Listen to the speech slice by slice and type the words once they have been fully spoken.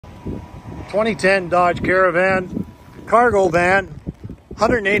2010 Dodge Caravan Cargo van,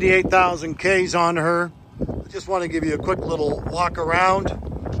 188,000 Ks on her. I just want to give you a quick little walk around.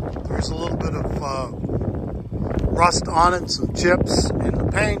 There's a little bit of rust on it, some chips in the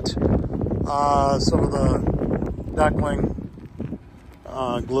paint, some of the duckling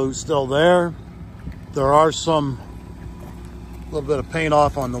glue still there. There are some little bit of paint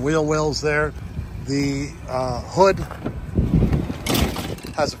off on the wheel wells there. The hood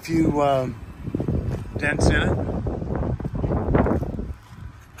has a few dents in it.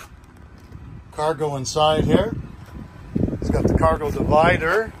 Cargo inside here. It's got the cargo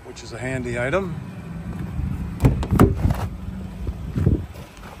divider, which is a handy item.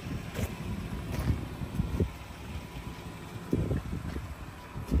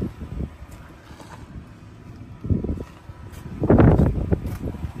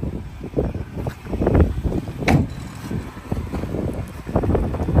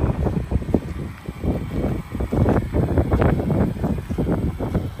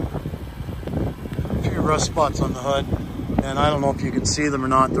 Rust spots on the hood, and I don't know if you can see them or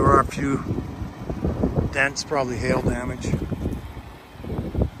not. There are a few dents, probably hail damage. I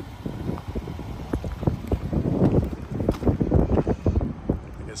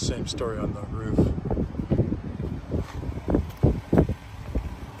guess same story on the roof.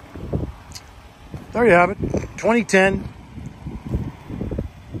 There you have it, 2010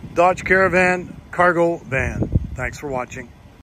 Dodge Caravan Cargo van. Thanks for watching.